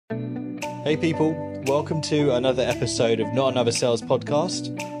Hey people, welcome to another episode of Not Another Sales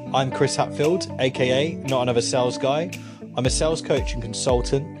Podcast. I'm Chris Hatfield, aka Not Another Sales Guy. I'm a sales coach and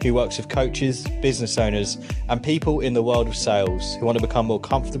consultant who works with coaches, business owners, and people in the world of sales who want to become more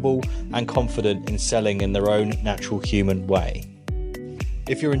comfortable and confident in selling in their own natural human way.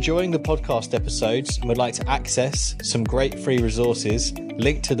 If you're enjoying the podcast episodes and would like to access some great free resources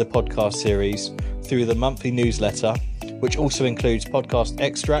linked to the podcast series through the monthly newsletter, which also includes podcast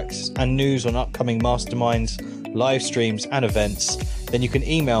extracts and news on upcoming masterminds, live streams and events, then you can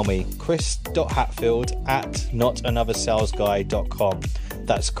email me, chris.hatfield@notanothersalesguy.com.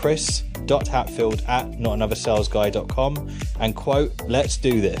 That's chris.hatfield@notanothersalesguy.com and quote, "Let's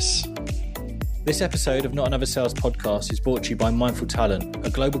do this." This episode of Not Another Sales Podcast is brought to you by Mindful Talent,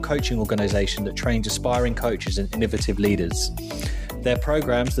 a global coaching organisation that trains aspiring coaches and innovative leaders. Their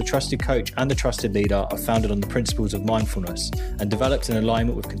programs, The Trusted Coach and The Trusted Leader, are founded on the principles of mindfulness and developed in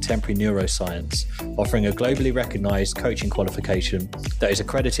alignment with contemporary neuroscience, offering a globally recognised coaching qualification that is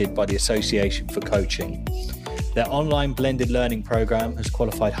accredited by the Association for Coaching. Their online blended learning program has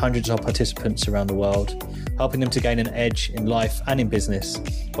qualified hundreds of participants around the world, helping them to gain an edge in life and in business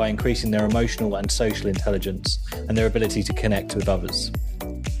by increasing their emotional and social intelligence and their ability to connect with others.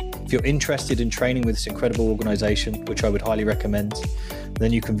 If you're interested in training with this incredible organisation, which I would highly recommend,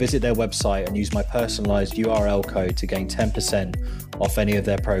 then you can visit their website and use my personalised URL code to gain 10% off any of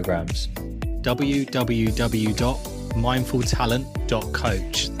their programs.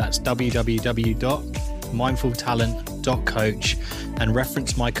 www.mindfultalent.coach. That's www.mindfultalent.coach and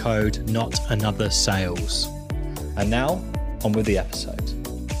reference my code NOTANOTHERSALES. And now, on with the episode.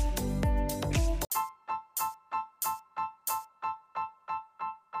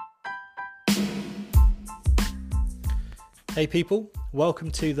 Hey people,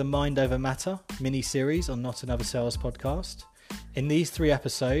 welcome to the Mind Over Matter mini-series on Not Another Sales Podcast. In these 3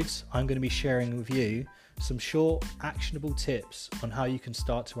 episodes, I'm going to be sharing with you some short, actionable tips on how you can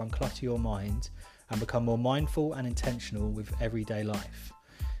start to unclutter your mind and become more mindful and intentional with everyday life.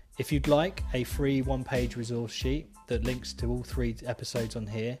 If you'd like a free 1-page resource sheet that links to all 3 episodes on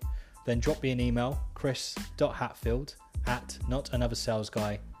here, then drop me an email,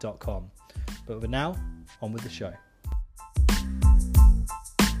 chris.hatfield@notanothersalesguy.com. But for now, on with the show.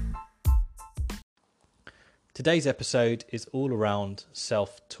 Today's episode is all around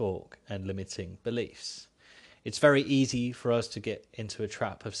self-talk and limiting beliefs. It's very easy for us to get into a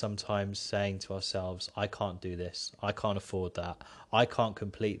trap of sometimes saying to ourselves, I can't do this, I can't afford that, I can't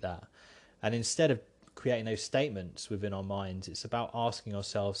complete that. And instead of creating those statements within our minds, it's about asking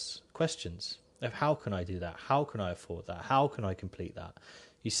ourselves questions of how can I do that? How can I afford that? How can I complete that?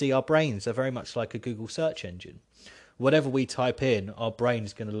 You see, our brains are very much like a Google search engine. Whatever we type in, our brain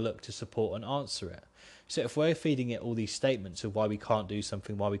is going to look to support and answer it. So if we're feeding it all these statements of why we can't do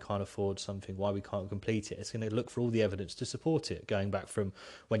something, why we can't afford something, why we can't complete it, it's going to look for all the evidence to support it, going back from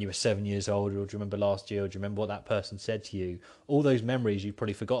when you were 7 years old, or do you remember last year, or do you remember what that person said to you? All those memories you've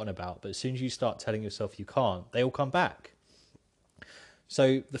probably forgotten about, but as soon as you start telling yourself you can't, they all come back.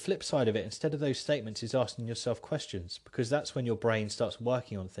 So the flip side of it, instead of those statements, is asking yourself questions, because that's when your brain starts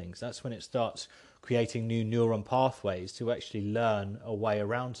working on things. That's when it starts creating new neuron pathways to actually learn a way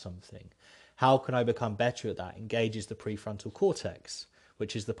around something. How can I become better at that? Engages the prefrontal cortex,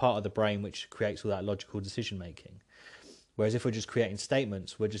 which is the part of the brain which creates all that logical decision making. Whereas if we're just creating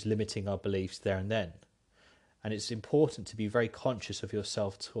statements, we're just limiting our beliefs there and then. And it's important to be very conscious of your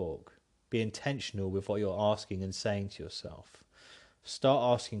self-talk. Be intentional with what you're asking and saying to yourself.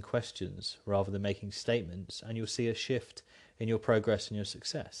 Start asking questions rather than making statements, and you'll see a shift in your progress and your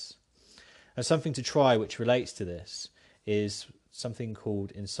success. And something to try which relates to this is something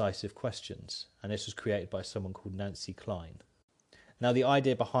called incisive questions, and this was created by someone called Nancy Klein. Now, the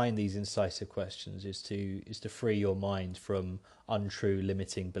idea behind these incisive questions is to free your mind from untrue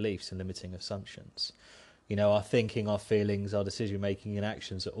limiting beliefs and limiting assumptions. You know, our thinking, our feelings, our decision making and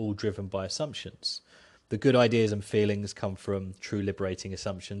actions are all driven by assumptions. The good ideas and feelings come from true liberating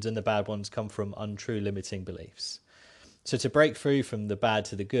assumptions, and the bad ones come from untrue limiting beliefs. So to break through from the bad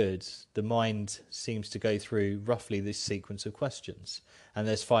to the good, the mind seems to go through roughly this sequence of questions. And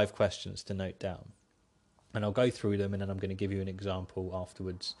there's 5 questions to note down. And I'll go through them, and then I'm going to give you an example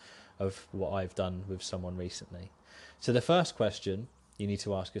afterwards of what I've done with someone recently. So the first question you need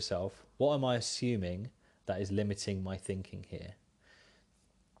to ask yourself, what am I assuming that is limiting my thinking here?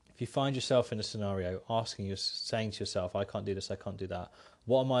 If you find yourself in a scenario saying to yourself, I can't do this, I can't do that,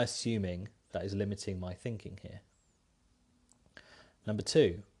 what am I assuming that is limiting my thinking here? Number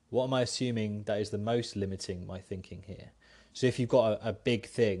 2, what am I assuming that is the most limiting my thinking here? So if you've got a big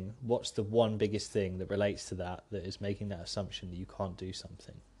thing, what's the one biggest thing that relates to that is making that assumption that you can't do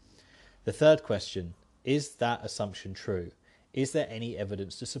something? The third question, is that assumption true? Is there any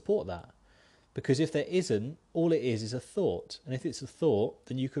evidence to support that? Because if there isn't, all it is a thought. And if it's a thought,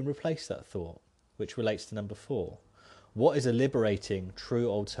 then you can replace that thought, which relates to number 4. What is a liberating, true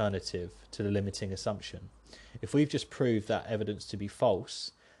alternative to the limiting assumption? If we've just proved that evidence to be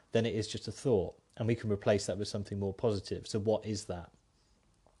false, then it is just a thought, and we can replace that with something more positive. So what is that?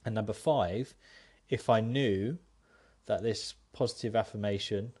 And number 5, if I knew that this positive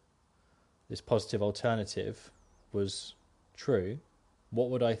affirmation, this positive alternative was true, what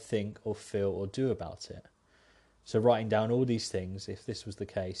would I think or feel or do about it? So writing down all these things, if this was the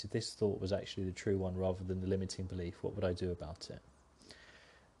case, if this thought was actually the true one rather than the limiting belief, what would I do about it?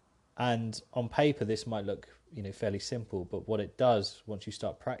 And on paper, this might look, fairly simple, but what it does once you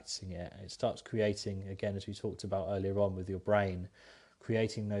start practicing it, it starts creating, again, as we talked about earlier on with your brain,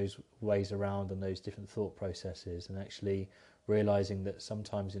 creating those ways around and those different thought processes, and actually realizing that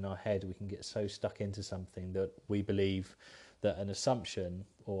sometimes in our head we can get so stuck into something that we believe that an assumption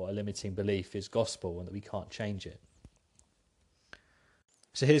or a limiting belief is gospel and that we can't change it.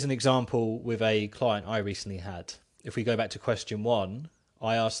 So here's an example with a client I recently had. If we go back to question 1,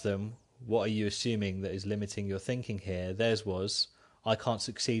 I asked them, what are you assuming that is limiting your thinking here? Theirs was, I can't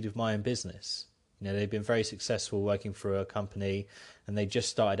succeed with my own business. They've been very successful working for a company and they just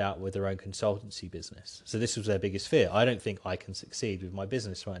started out with their own consultancy business. So this was their biggest fear. I don't think I can succeed with my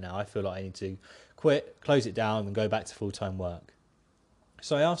business right now. I feel like I need to quit, close it down and go back to full-time work.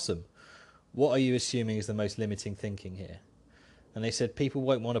 So I asked them, what are you assuming is the most limiting thinking here? And they said, people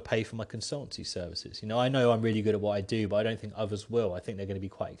won't want to pay for my consultancy services. I know I'm really good at what I do, but I don't think others will. I think they're going to be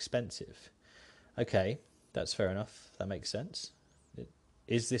quite expensive. Okay, that's fair enough. That makes sense.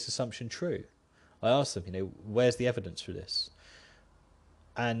 Is this assumption true? I asked them, where's the evidence for this?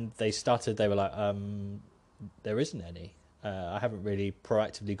 And they were like, there isn't any. I haven't really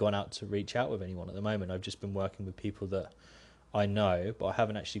proactively gone out to reach out with anyone at the moment. I've just been working with people that I know, but I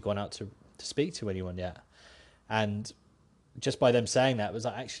haven't actually gone out to speak to anyone yet. And just by them saying that was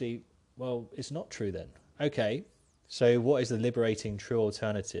like, actually, well, it's not true then. Okay, so what is the liberating true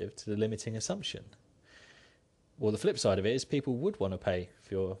alternative to the limiting assumption? Well, the flip side of it is people would want to pay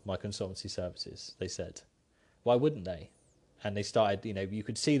for my consultancy services, they said. Why wouldn't they? And they started, you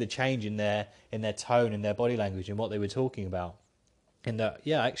could see the change in their tone, in their body language and what they were talking about. In that,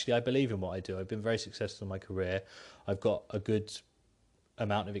 yeah, actually, I believe in what I do. I've been very successful in my career. I've got a good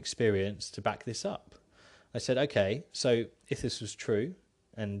amount of experience to back this up. I said, okay, so if this was true,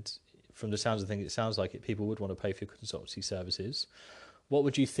 and from the sounds of things, it sounds like people would want to pay for your consultancy services, what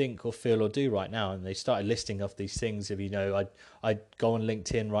would you think or feel or do right now? And they started listing off these things of, I'd go on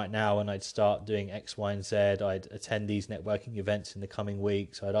LinkedIn right now and I'd start doing X, Y, and Z. I'd attend these networking events in the coming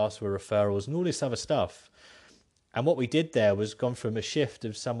weeks. I'd ask for referrals and all this other stuff. And what we did there was gone from a shift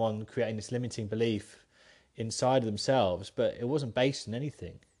of someone creating this limiting belief inside of themselves, but it wasn't based on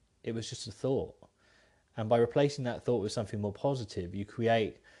anything. It was just a thought. And by replacing that thought with something more positive, you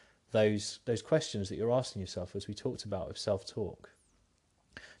create those questions that you're asking yourself, as we talked about with self-talk.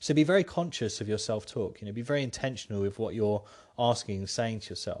 So be very conscious of your self-talk. Be very intentional with what you're asking and saying to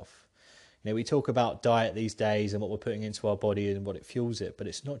yourself. We talk about diet these days and what we're putting into our body and what it fuels it, but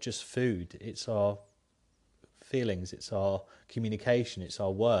it's not just food. It's our feelings, it's our communication, it's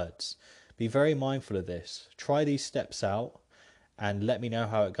our words. Be very mindful of this. Try these steps out and let me know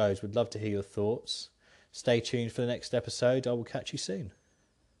how it goes. We'd love to hear your thoughts. Stay tuned for the next episode. I will catch you soon.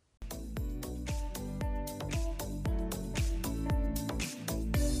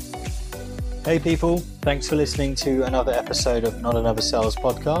 Hey people, thanks for listening to another episode of Not Another Sales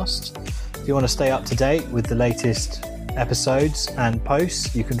Podcast. If you want to stay up to date with the latest episodes and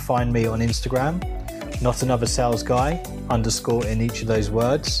posts, you can find me on Instagram, Not Another Sales Guy, _ in each of those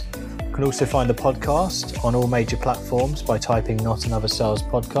words. You can also find the podcast on all major platforms by typing Not Another Sales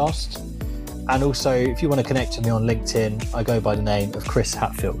Podcast. And also, if you want to connect to me on LinkedIn, I go by the name of Chris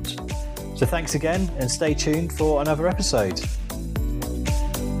Hatfield. So thanks again and stay tuned for another episode.